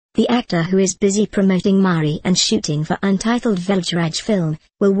The actor, who is busy promoting Mari and shooting for untitled Veljraj film,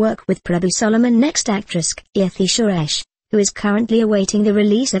 will work with Prabhu Solomon next. Actress Keerthi Suresh, who is currently awaiting the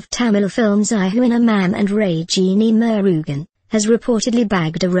release of Tamil films Ihuina Mam and Rajini Murugan, has reportedly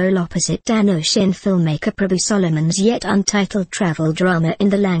bagged a role opposite Dhanush in filmmaker Prabhu Solomon's yet untitled travel drama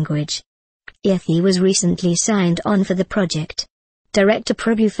in the language. Keerthi was recently signed on for the project. Director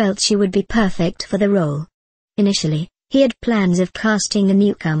Prabhu felt she would be perfect for the role. Initially, he had plans of casting a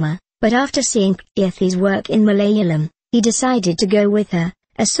newcomer, but after seeing Keerthi's work in Malayalam, he decided to go with her,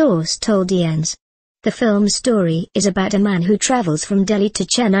 a source told Eons. The film's story is about a man who travels from Delhi to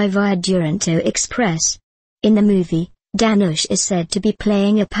Chennai via Duronto Express. In the movie, Dhanush is said to be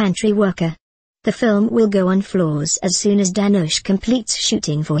playing a pantry worker. The film will go on floors as soon as Dhanush completes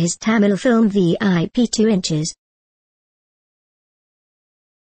shooting for his Tamil film VIP 2 Inches.